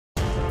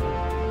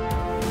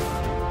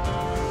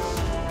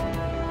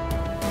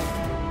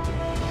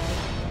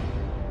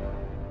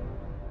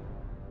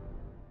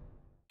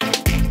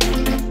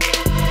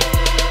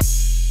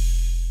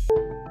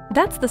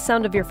That's the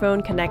sound of your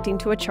phone connecting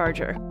to a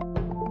charger.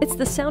 It's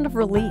the sound of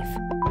relief,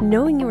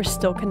 knowing you are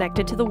still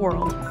connected to the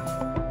world.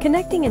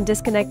 Connecting and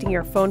disconnecting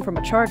your phone from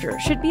a charger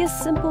should be a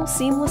simple,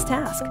 seamless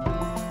task.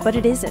 But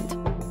it isn't.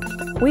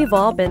 We've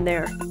all been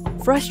there,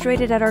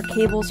 frustrated at our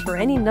cables for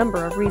any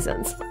number of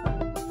reasons.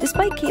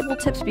 Despite cable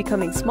tips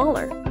becoming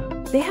smaller,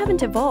 they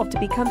haven't evolved to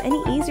become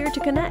any easier to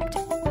connect.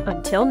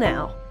 Until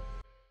now.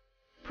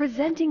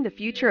 Presenting the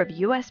future of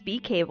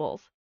USB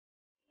cables.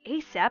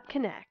 ASAP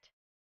Connect.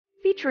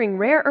 Featuring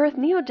rare earth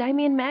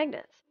neodymium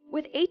magnets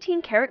with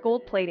 18-karat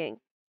gold plating.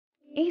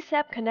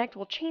 ASAP Connect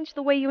will change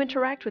the way you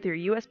interact with your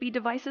USB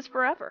devices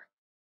forever.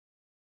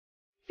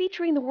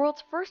 Featuring the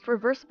world's first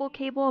reversible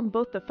cable on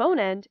both the phone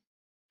end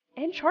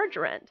and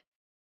charger end.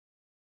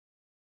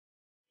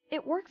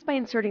 It works by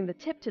inserting the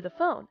tip to the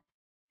phone,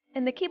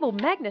 and the cable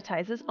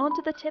magnetizes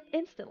onto the tip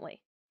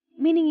instantly,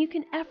 meaning you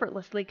can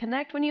effortlessly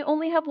connect when you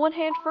only have one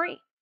hand free,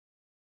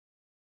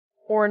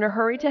 or in a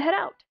hurry to head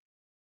out,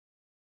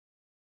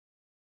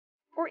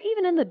 or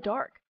even in the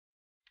dark.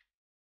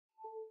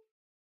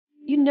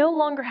 You no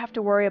longer have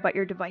to worry about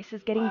your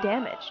devices getting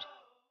damaged.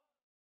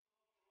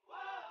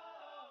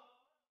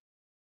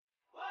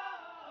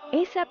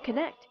 ASAP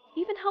Connect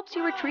even helps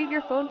you retrieve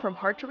your phone from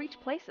hard-to-reach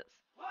places.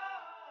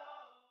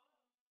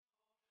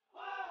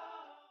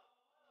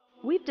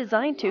 We've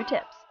designed two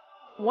tips,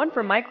 one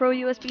for micro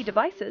USB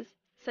devices,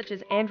 such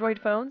as Android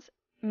phones,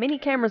 mini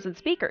cameras and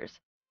speakers.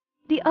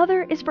 The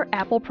other is for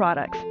Apple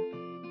products.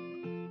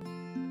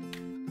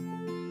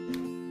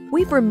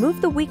 We've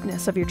removed the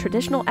weakness of your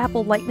traditional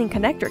Apple Lightning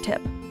connector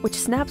tip, which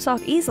snaps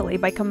off easily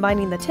by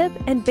combining the tip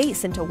and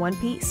base into one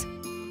piece.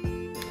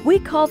 We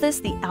call this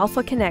the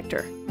Alpha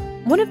Connector.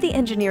 One of the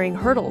engineering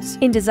hurdles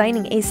in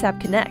designing ASAP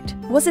Connect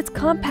was its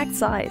compact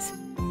size.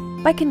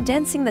 By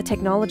condensing the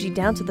technology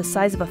down to the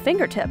size of a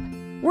fingertip,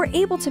 we're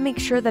able to make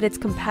sure that it's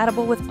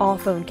compatible with all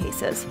phone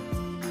cases.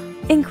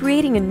 In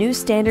creating a new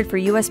standard for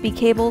USB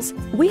cables,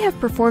 we have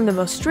performed the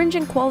most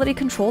stringent quality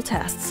control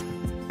tests,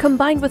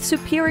 combined with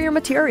superior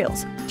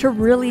materials to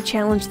really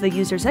challenge the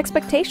user's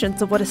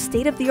expectations of what a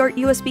state-of-the-art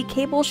USB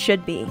cable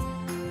should be.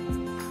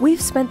 We've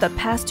spent the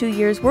past 2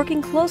 years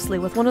working closely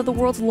with one of the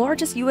world's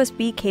largest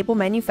USB cable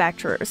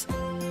manufacturers.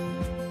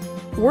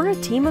 We're a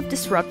team of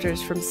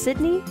disruptors from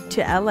Sydney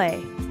to LA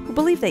who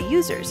believe that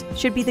users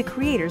should be the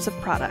creators of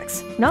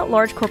products, not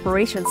large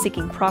corporations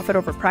seeking profit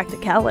over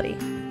practicality.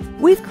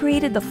 We've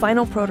created the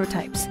final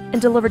prototypes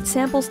and delivered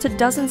samples to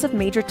dozens of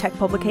major tech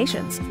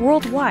publications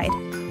worldwide.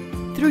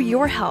 Through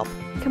your help,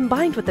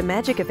 combined with the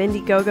magic of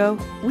Indiegogo,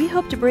 we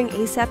hope to bring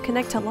ASAP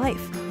Connect to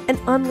life and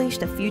unleash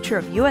the future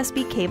of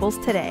USB cables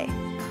today.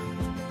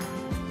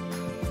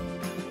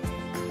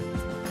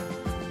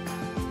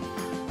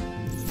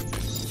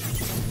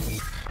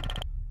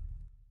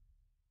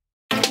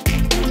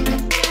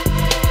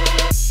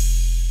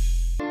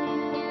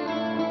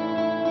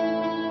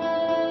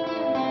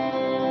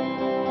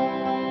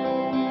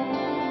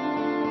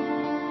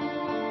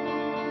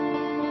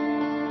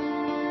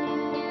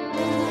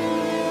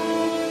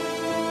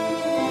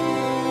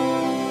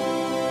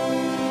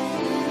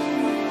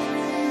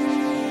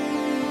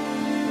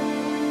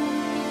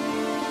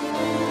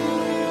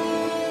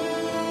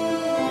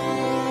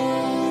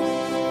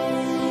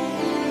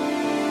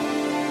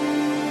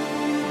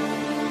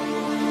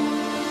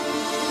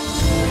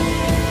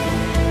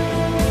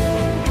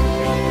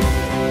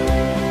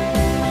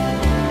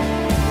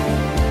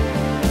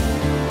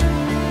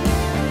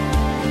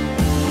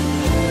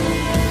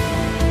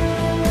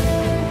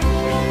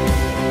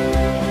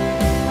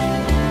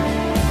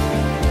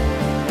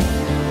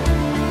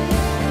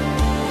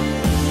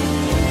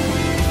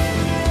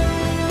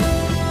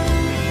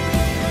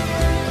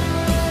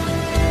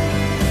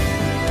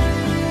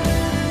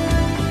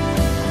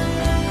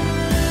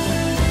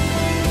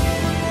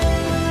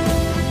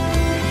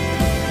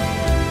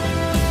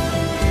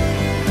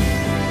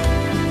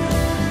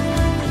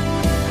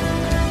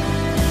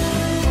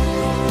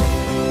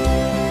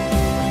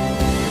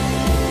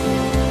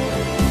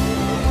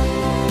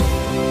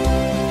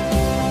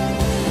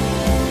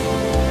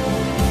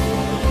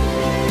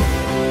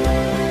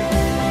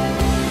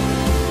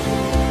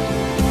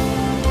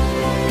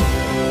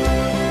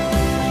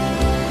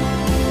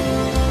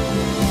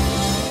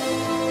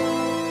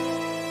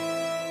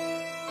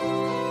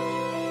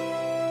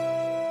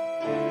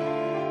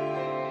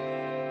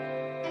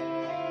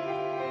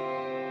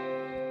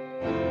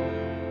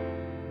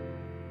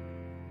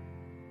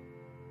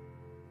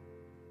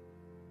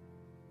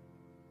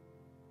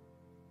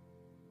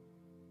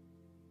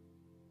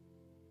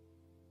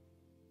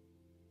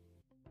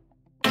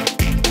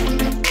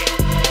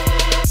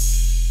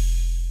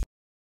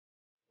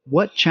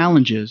 What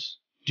challenges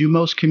do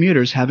most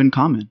commuters have in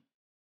common?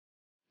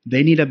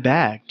 They need a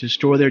bag to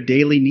store their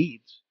daily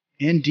needs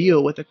and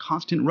deal with a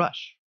constant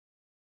rush.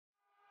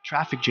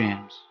 Traffic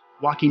jams,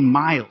 walking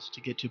miles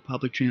to get to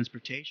public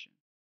transportation,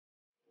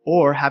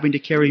 or having to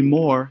carry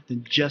more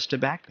than just a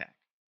backpack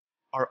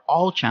are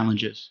all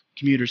challenges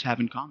commuters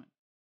have in common.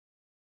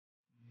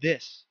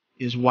 This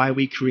is why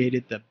we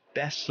created the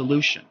best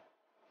solution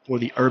for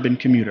the urban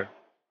commuter.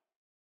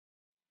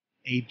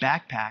 a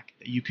backpack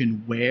that you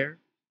can wear,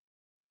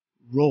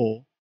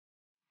 roll,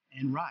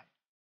 and ride.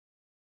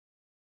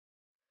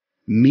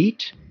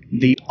 Meet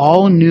the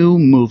all-new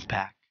Move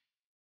Pack.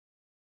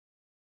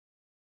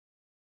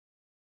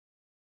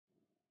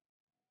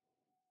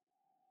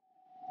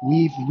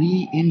 We've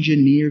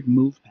re-engineered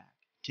Move Pack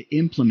to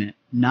implement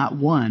not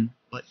one,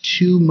 but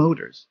two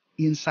motors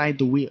inside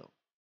the wheel.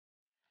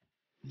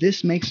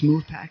 This makes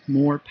Move Pack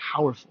more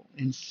powerful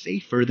and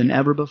safer than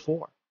ever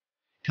before,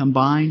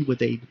 combined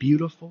with a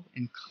beautiful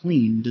and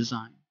clean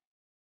design.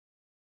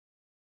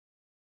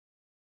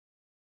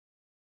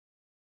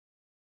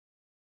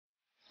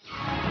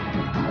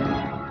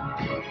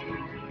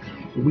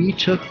 We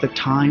took the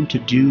time to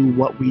do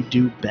what we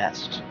do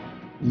best: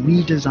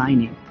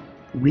 redesigning,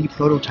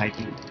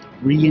 re-prototyping,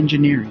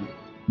 re-engineering,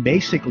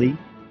 basically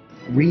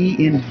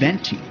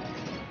reinventing,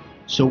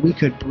 so we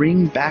could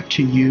bring back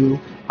to you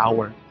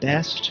our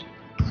best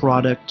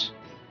product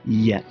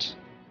yet.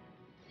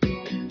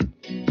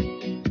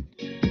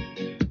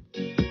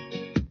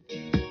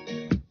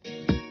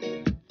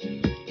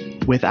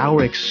 With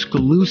our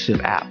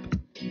exclusive app,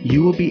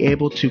 you will be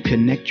able to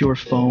connect your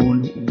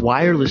phone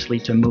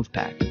wirelessly to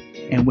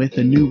MovePack, and with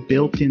a new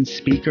built-in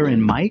speaker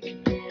and mic,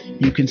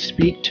 you can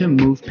speak to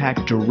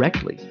MovePack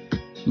directly,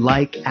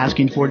 like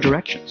asking for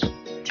directions.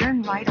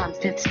 Turn right on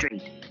 5th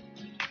Street.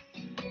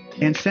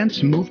 And since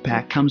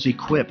MovePack comes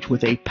equipped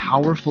with a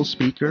powerful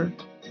speaker,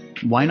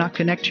 why not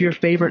connect to your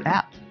favorite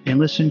app and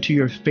listen to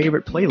your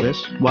favorite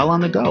playlist while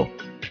on the go?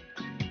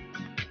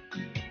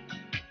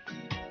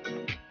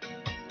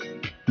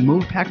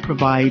 MovePack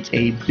provides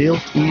a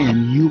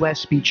built-in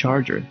USB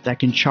charger that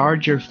can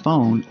charge your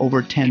phone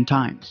over 10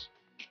 times.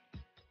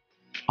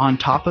 On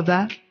top of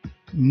that,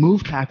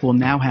 MovePack will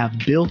now have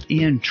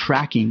built-in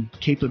tracking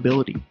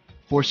capability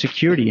for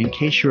security in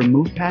case your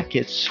MovePack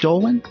gets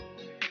stolen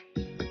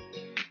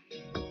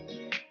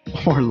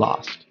or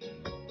lost.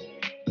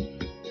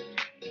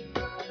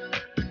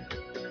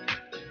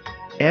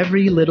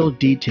 Every little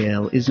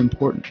detail is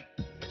important,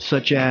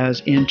 such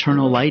as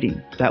internal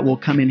lighting that will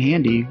come in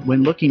handy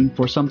when looking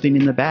for something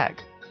in the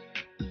bag.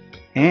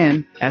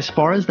 And as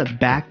far as the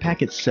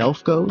backpack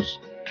itself goes,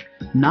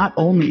 not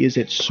only is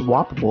it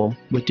swappable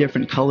with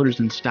different colors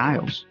and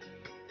styles,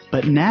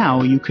 but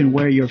now you can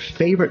wear your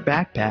favorite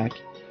backpack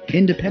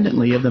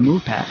independently of the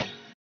MovePack.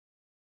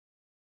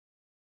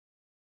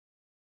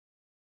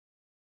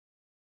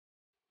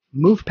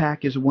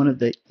 MovePack is one of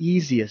the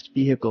easiest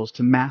vehicles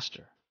to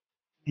master,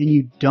 and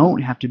you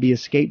don't have to be a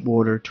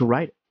skateboarder to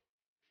ride it.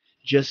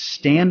 Just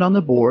stand on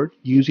the board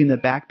using the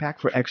backpack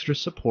for extra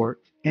support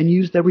and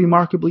use the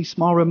remarkably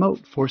small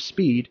remote for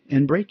speed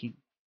and braking.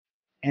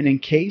 And in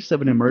case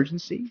of an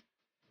emergency,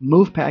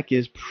 MovePack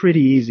is pretty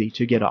easy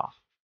to get off.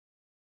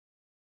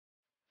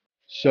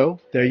 So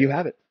there you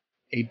have it.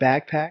 A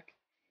backpack,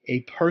 a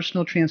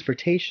personal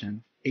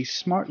transportation, a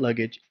smart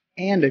luggage,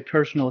 and a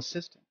personal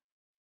assistant.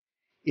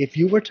 If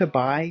you were to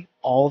buy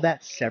all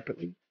that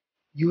separately,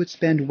 you would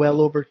spend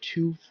well over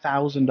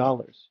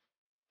 $2,000.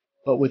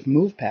 But with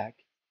MovePack,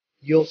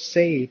 you'll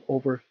save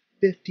over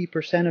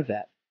 50% of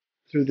that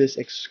through this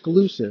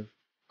exclusive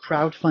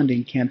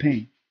crowdfunding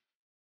campaign.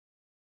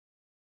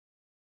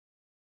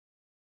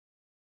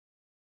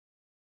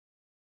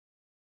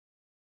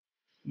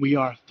 We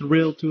are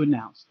thrilled to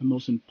announce the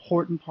most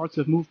important parts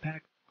of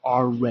MovePack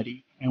are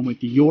ready, and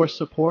with your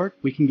support,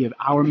 we can give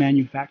our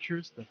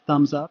manufacturers the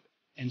thumbs up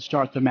and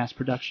start the mass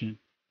production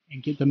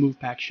and get the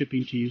MovePack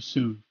shipping to you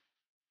soon.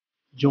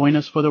 Join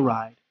us for the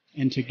ride,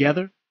 and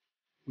together,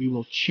 we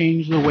will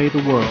change the way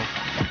the world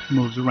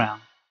moves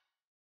around.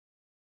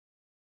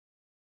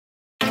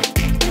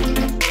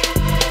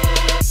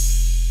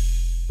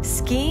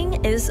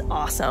 Skiing is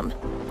awesome,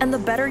 and the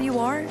better you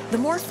are, the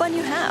more fun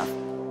you have.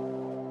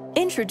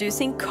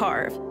 Introducing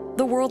Carve,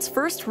 the world's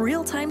first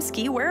real-time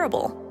ski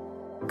wearable.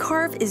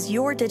 Carve is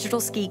your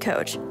digital ski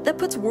coach that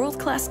puts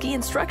world-class ski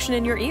instruction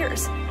in your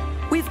ears.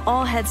 We've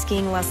all had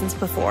skiing lessons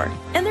before,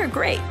 and they're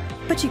great,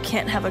 but you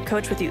can't have a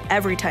coach with you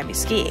every time you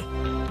ski.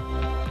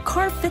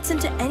 Carve fits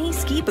into any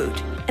ski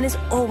boot and is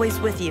always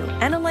with you,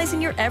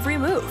 analyzing your every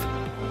move.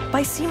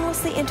 By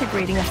seamlessly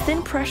integrating a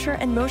thin pressure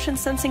and motion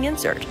sensing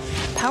insert,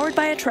 powered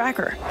by a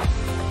tracker.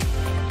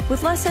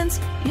 With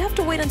lessons, you have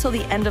to wait until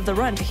the end of the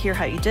run to hear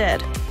how you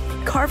did.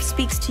 Carve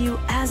speaks to you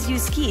as you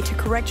ski to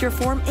correct your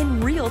form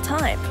in real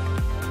time.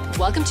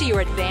 Welcome to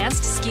your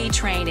advanced ski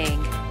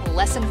training.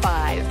 Lesson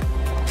 5.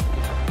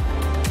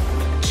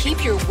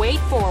 Keep your weight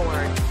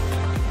forward.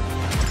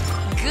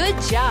 Good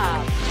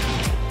job.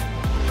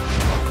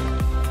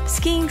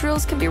 Skiing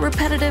drills can be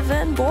repetitive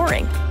and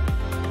boring.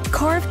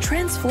 Carve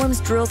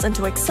transforms drills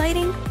into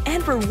exciting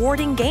and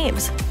rewarding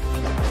games.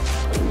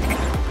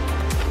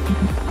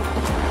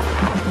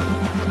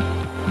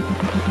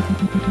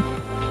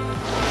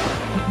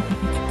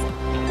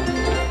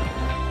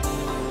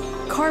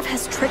 Carve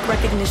has trick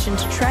recognition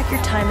to track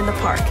your time in the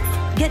park.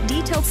 Get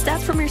detailed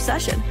stats from your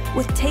session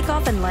with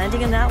takeoff and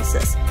landing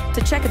analysis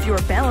to check if you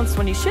are balanced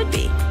when you should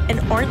be and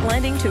aren't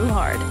landing too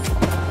hard.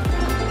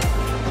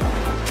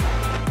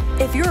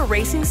 If you're a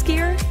racing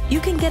skier,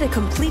 you can get a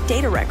complete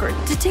data record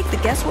to take the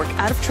guesswork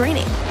out of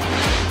training.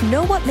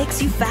 Know what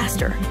makes you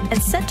faster and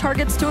set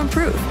targets to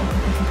improve.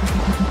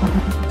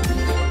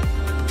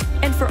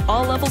 And for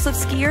all levels of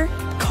skier,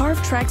 Carve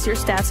tracks your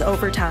stats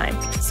over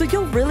time, so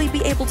you'll really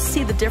be able to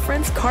see the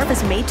difference Carve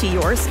has made to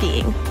your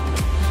skiing.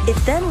 It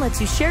then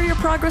lets you share your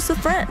progress with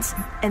friends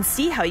and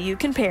see how you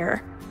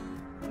compare.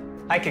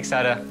 Hi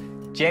Kickstarter.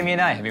 Jamie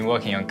and I have been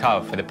working on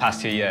Carve for the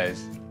past 2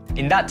 years.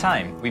 In that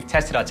time, we've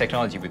tested our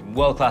technology with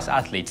world-class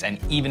athletes and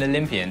even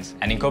Olympians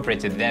and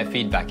incorporated their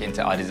feedback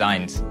into our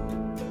designs.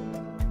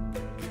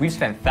 We've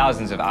spent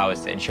thousands of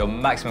hours to ensure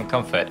maximum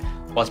comfort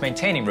whilst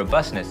maintaining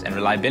robustness and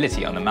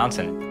reliability on the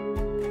mountain.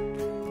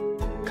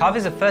 Carve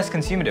is the first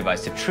consumer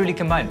device to truly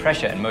combine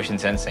pressure and motion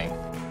sensing.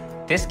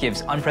 This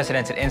gives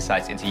unprecedented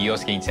insights into your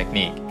skiing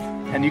technique.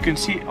 And you can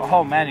see,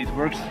 oh man, it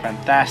works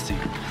fantastic.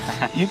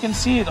 You can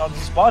see it on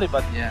his body,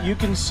 but you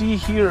can see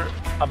here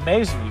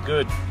amazingly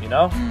good, you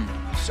know?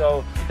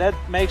 So that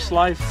makes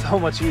life so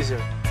much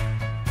easier.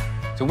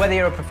 So whether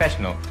you're a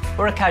professional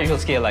or a casual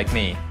skier like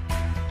me,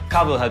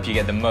 Carve will help you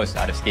get the most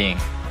out of skiing.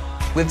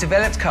 We've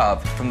developed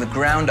Carve from the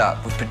ground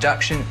up with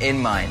production in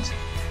mind.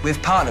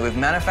 We've partnered with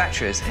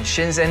manufacturers in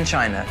Shenzhen,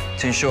 China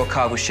to ensure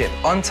Carve will ship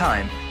on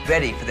time,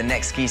 ready for the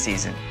next ski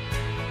season.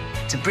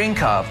 To bring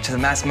Carve to the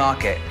mass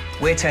market,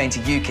 we're turning to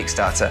you,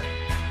 Kickstarter.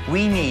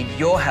 We need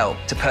your help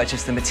to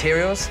purchase the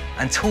materials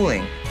and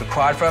tooling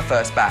required for our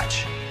first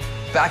batch.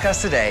 Back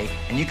us today,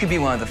 and you can be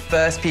one of the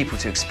first people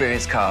to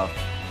experience Carve.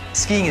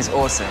 Skiing is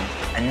awesome,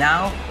 and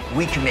now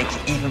we can make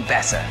it even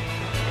better.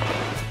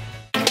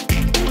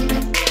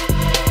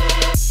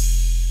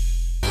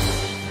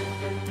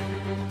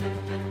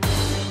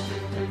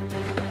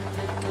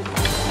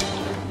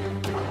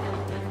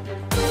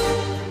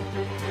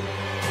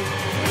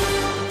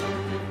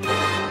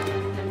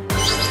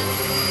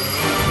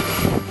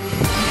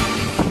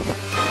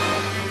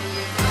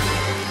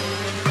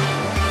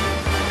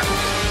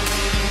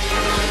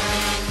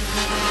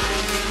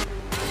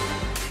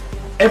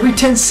 Every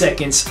 10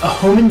 seconds, a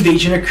home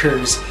invasion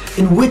occurs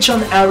in which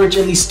on average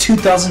at least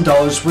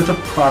 $2,000 worth of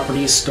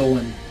property is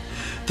stolen.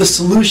 The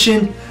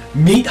solution?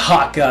 Meet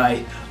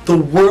Hawkeye, the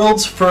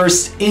world's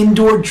first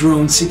indoor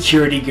drone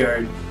security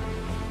guard.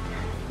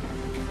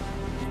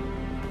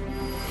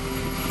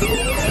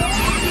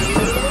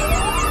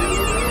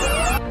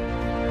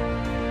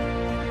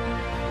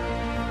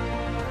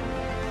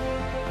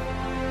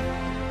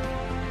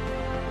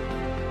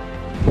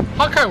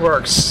 Hawkeye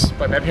works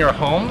by mapping your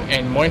home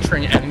and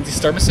monitoring any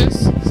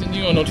disturbances, sending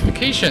you a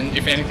notification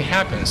if anything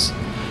happens.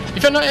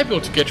 If you're not able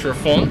to get your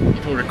phone,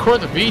 it will record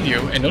the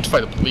video and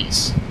notify the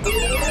police.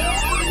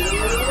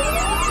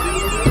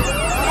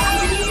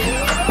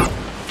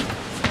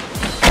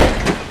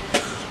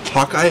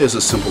 Hawkeye is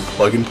a simple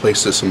plug-and-play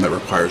system that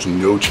requires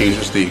no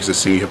changes to the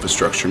existing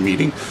infrastructure,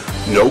 meaning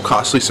no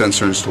costly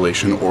sensor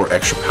installation or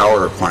extra power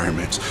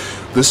requirements.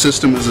 This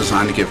system is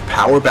designed to give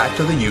power back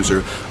to the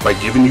user by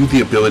giving you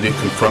the ability to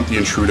confront the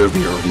intruder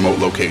via a remote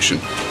location.